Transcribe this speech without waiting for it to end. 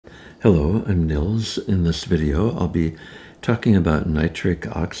Hello, I'm Nils. In this video, I'll be talking about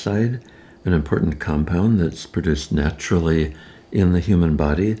nitric oxide, an important compound that's produced naturally in the human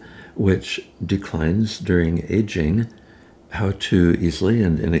body, which declines during aging, how to easily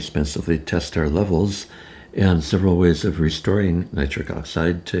and inexpensively test our levels, and several ways of restoring nitric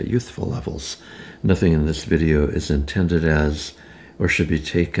oxide to youthful levels. Nothing in this video is intended as or should be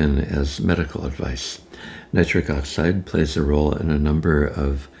taken as medical advice. Nitric oxide plays a role in a number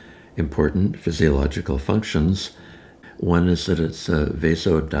of important physiological functions. One is that it's a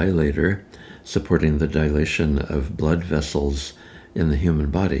vasodilator, supporting the dilation of blood vessels in the human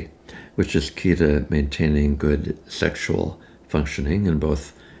body, which is key to maintaining good sexual functioning in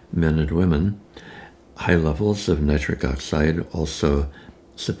both men and women. High levels of nitric oxide also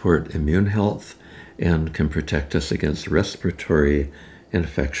support immune health and can protect us against respiratory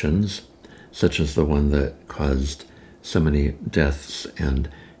infections, such as the one that caused so many deaths and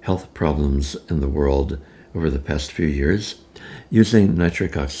health problems in the world over the past few years. Using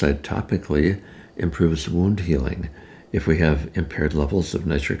nitric oxide topically improves wound healing. If we have impaired levels of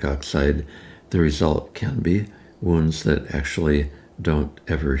nitric oxide, the result can be wounds that actually don't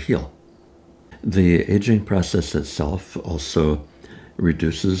ever heal. The aging process itself also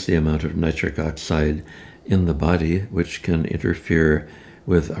reduces the amount of nitric oxide in the body, which can interfere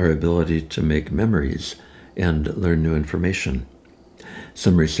with our ability to make memories and learn new information.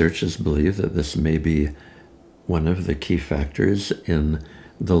 Some researchers believe that this may be one of the key factors in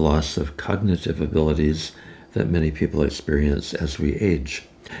the loss of cognitive abilities that many people experience as we age.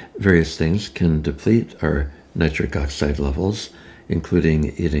 Various things can deplete our nitric oxide levels,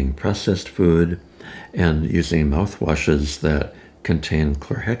 including eating processed food and using mouthwashes that contain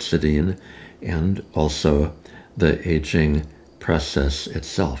chlorhexidine, and also the aging process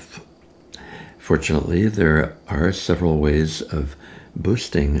itself. Fortunately, there are several ways of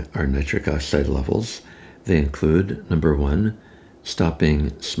boosting our nitric oxide levels. They include, number one,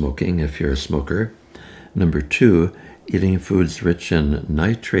 stopping smoking if you're a smoker. Number two, eating foods rich in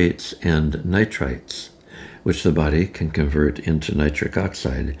nitrates and nitrites, which the body can convert into nitric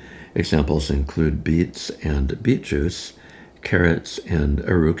oxide. Examples include beets and beet juice, carrots and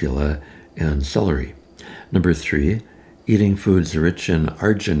arugula, and celery. Number three, eating foods rich in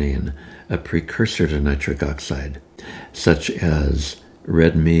arginine, a precursor to nitric oxide, such as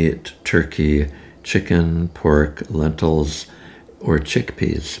red meat, turkey, chicken, pork, lentils, or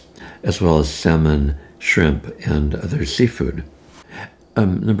chickpeas, as well as salmon, shrimp, and other seafood.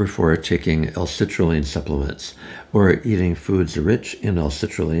 Number four, taking L-citrulline supplements, or eating foods rich in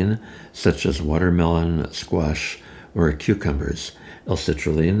L-citrulline, such as watermelon, squash, or cucumbers.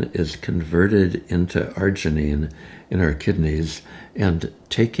 L-citrulline is converted into arginine in our kidneys, and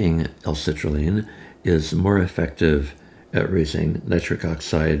taking L-citrulline is more effective at raising nitric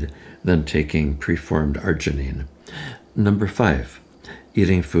oxide than taking preformed arginine. Number five,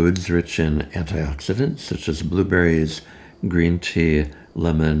 eating foods rich in antioxidants such as blueberries, green tea,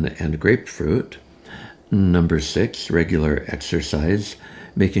 lemon, and grapefruit. Number six, regular exercise,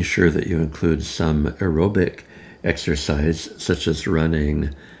 making sure that you include some aerobic exercise such as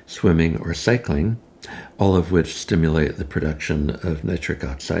running, swimming, or cycling, all of which stimulate the production of nitric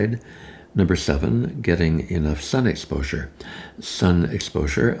oxide. Number seven, getting enough sun exposure. Sun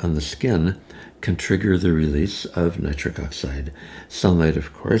exposure on the skin can trigger the release of nitric oxide. Sunlight,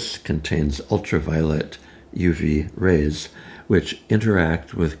 of course, contains ultraviolet UV rays, which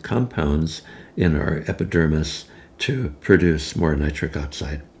interact with compounds in our epidermis to produce more nitric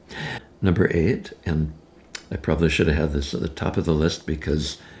oxide. Number eight, and I probably should have had this at the top of the list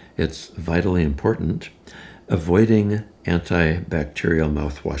because it's vitally important, avoiding antibacterial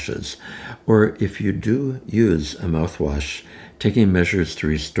mouthwashes, or if you do use a mouthwash, taking measures to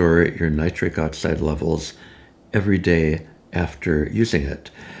restore your nitric oxide levels every day after using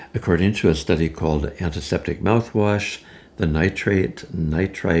it. According to a study called Antiseptic Mouthwash, the nitrate,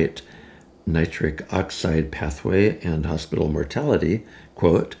 nitric oxide pathway and hospital mortality,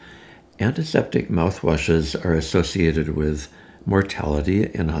 quote, antiseptic mouthwashes are associated with mortality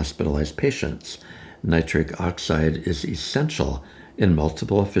in hospitalized patients. Nitric oxide is essential in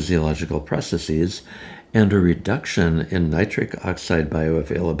multiple physiological processes, and a reduction in nitric oxide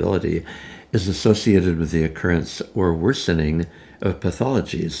bioavailability is associated with the occurrence or worsening of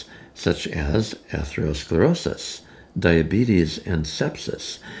pathologies such as atherosclerosis, diabetes, and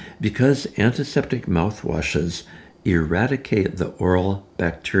sepsis, because antiseptic mouthwashes eradicate the oral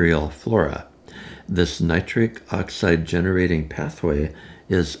bacterial flora. This nitric oxide generating pathway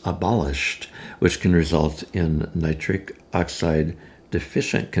is abolished, which can result in nitric oxide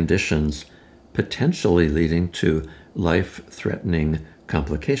deficient conditions, potentially leading to life-threatening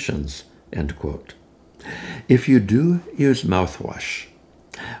complications, end quote. If you do use mouthwash,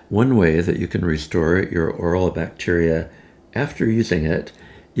 one way that you can restore your oral bacteria after using it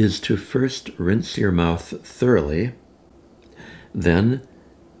is to first rinse your mouth thoroughly, then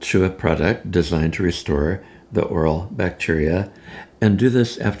chew a product designed to restore the oral bacteria, and do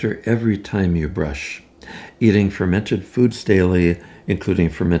this after every time you brush. Eating fermented foods daily, including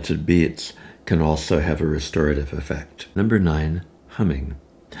fermented beets, can also have a restorative effect. Number 9, humming.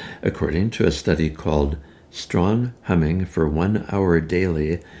 According to a study called Strong Humming for 1 hour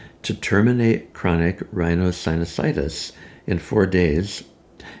daily to terminate chronic rhinosinusitis in 4 days,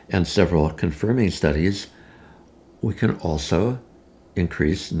 and several confirming studies, we can also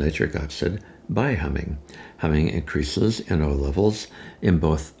increase nitric oxide by humming. Humming increases NO levels in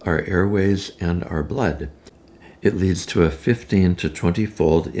both our airways and our blood. It leads to a 15 to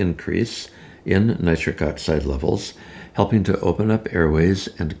 20-fold increase in nitric oxide levels, helping to open up airways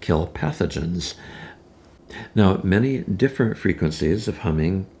and kill pathogens. Now, many different frequencies of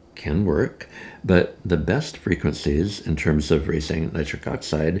humming can work, but the best frequencies in terms of raising nitric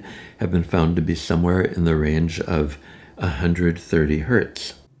oxide have been found to be somewhere in the range of 130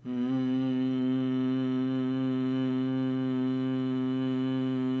 hertz.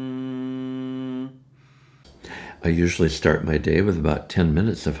 I usually start my day with about 10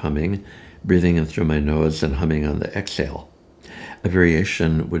 minutes of humming, breathing in through my nose and humming on the exhale. A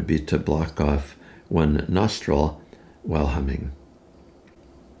variation would be to block off one nostril while humming.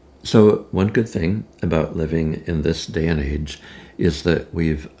 So one good thing about living in this day and age is that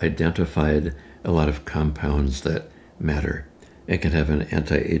we've identified a lot of compounds that matter and can have an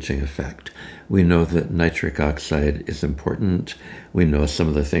anti-aging effect. We know that nitric oxide is important. We know some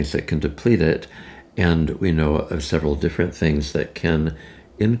of the things that can deplete it, and we know of several different things that can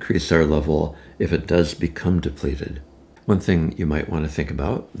increase our level if it does become depleted. One thing you might want to think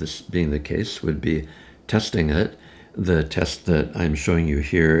about, this being the case, would be testing it. The test that I'm showing you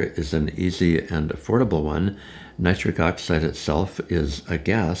here is an easy and affordable one. Nitric oxide itself is a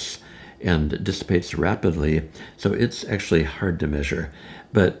gas and dissipates rapidly, so it's actually hard to measure.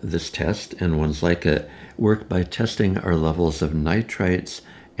 But this test and ones like it work by testing our levels of nitrites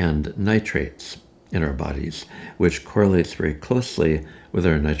and nitrates in our bodies, which correlates very closely with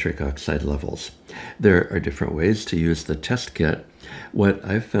our nitric oxide levels. There are different ways to use the test kit. What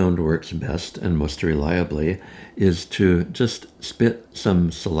I've found works best and most reliably is to just spit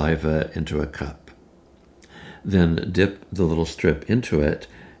some saliva into a cup. Then dip the little strip into it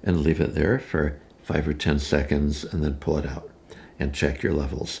and leave it there for 5 or 10 seconds and then pull it out and check your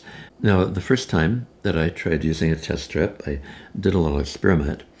levels. Now, the first time that I tried using a test strip, I did a little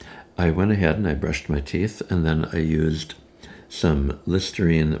experiment. I went ahead and I brushed my teeth, and then I used some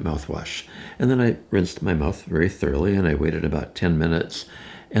Listerine mouthwash. And then I rinsed my mouth very thoroughly, and I waited about 10 minutes,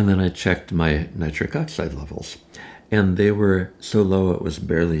 and then I checked my nitric oxide levels. And they were so low it was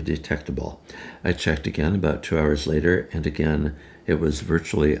barely detectable. I checked again about 2 hours later, and again it was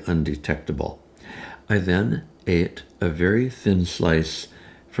virtually undetectable. I then ate a very thin slice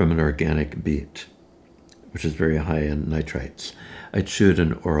from an organic beet, which is very high in nitrites. I chewed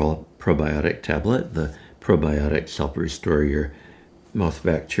an oral probiotic tablet. The probiotics help restore your mouth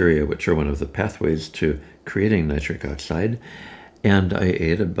bacteria, which are one of the pathways to creating nitric oxide. And I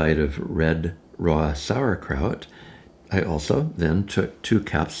ate a bite of red raw sauerkraut. I also then took 2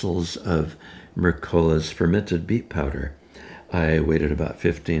 capsules of Mercola's fermented beet powder. I waited about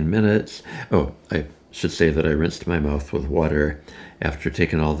 15 minutes. Oh, I should say that I rinsed my mouth with water after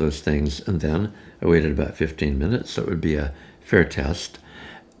taking all those things, and then I waited about 15 minutes, so it would be a fair test.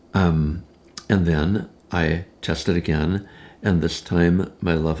 And then I tested again, and this time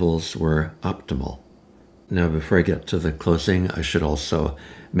my levels were optimal. Now, before I get to the closing, I should also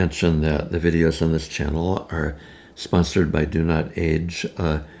mention that the videos on this channel are sponsored by Do Not Age,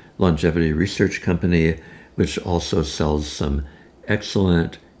 a longevity research company, which also sells some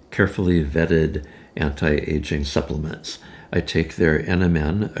excellent, carefully vetted anti-aging supplements. I take their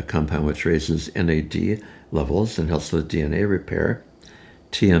NMN, a compound which raises NAD levels and helps with DNA repair,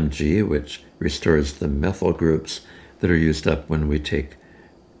 TMG, which restores the methyl groups that are used up when we take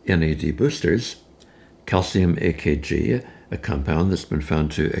NAD boosters, calcium AKG, a compound that's been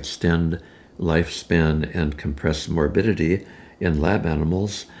found to extend lifespan and compress morbidity in lab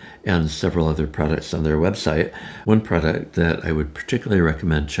animals, and several other products on their website. One product that I would particularly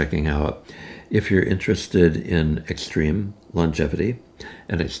recommend checking out if you're interested in extreme longevity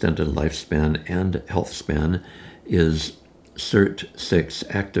and extended lifespan and health span is SIRT6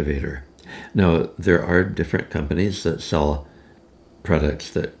 Activator. Now, there are different companies that sell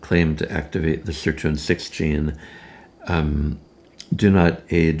products that claim to activate the sirtuin 6 gene. Do Not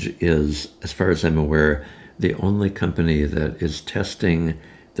Age is, as far as I'm aware, the only company that is testing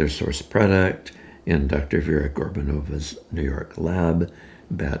their source product in Dr. Vera Gorbanova's New York lab,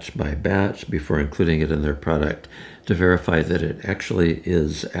 batch by batch, before including it in their product to verify that it actually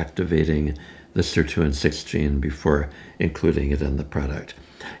is activating the sirtuin-6 gene before including it in the product.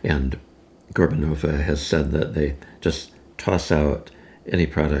 And Gorbanova has said that they just toss out any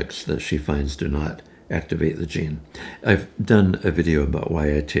products that she finds do not activate the gene. I've done a video about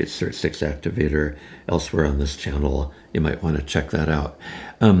why I take SIRT6 activator elsewhere on this channel. You might want to check that out.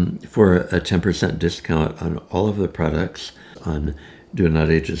 For a 10% discount on all of the products on Do Not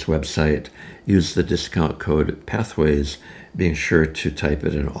Age's website, use the discount code PATHWAYS, being sure to type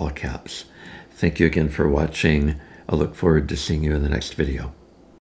it in all caps. Thank you again for watching. I look forward to seeing you in the next video.